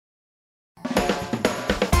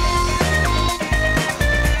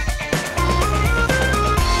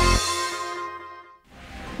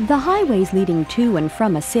The highways leading to and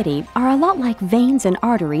from a city are a lot like veins and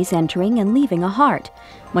arteries entering and leaving a heart.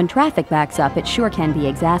 When traffic backs up, it sure can be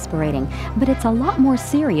exasperating, but it's a lot more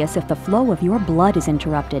serious if the flow of your blood is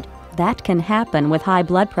interrupted. That can happen with high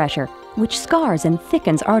blood pressure, which scars and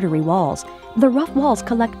thickens artery walls. The rough walls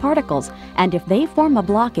collect particles, and if they form a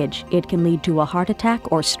blockage, it can lead to a heart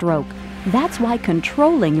attack or stroke. That's why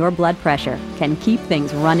controlling your blood pressure can keep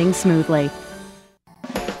things running smoothly.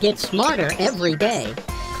 Get smarter every day.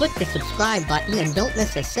 Click the subscribe button and don't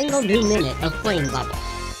miss a single new minute of Brain Bubble.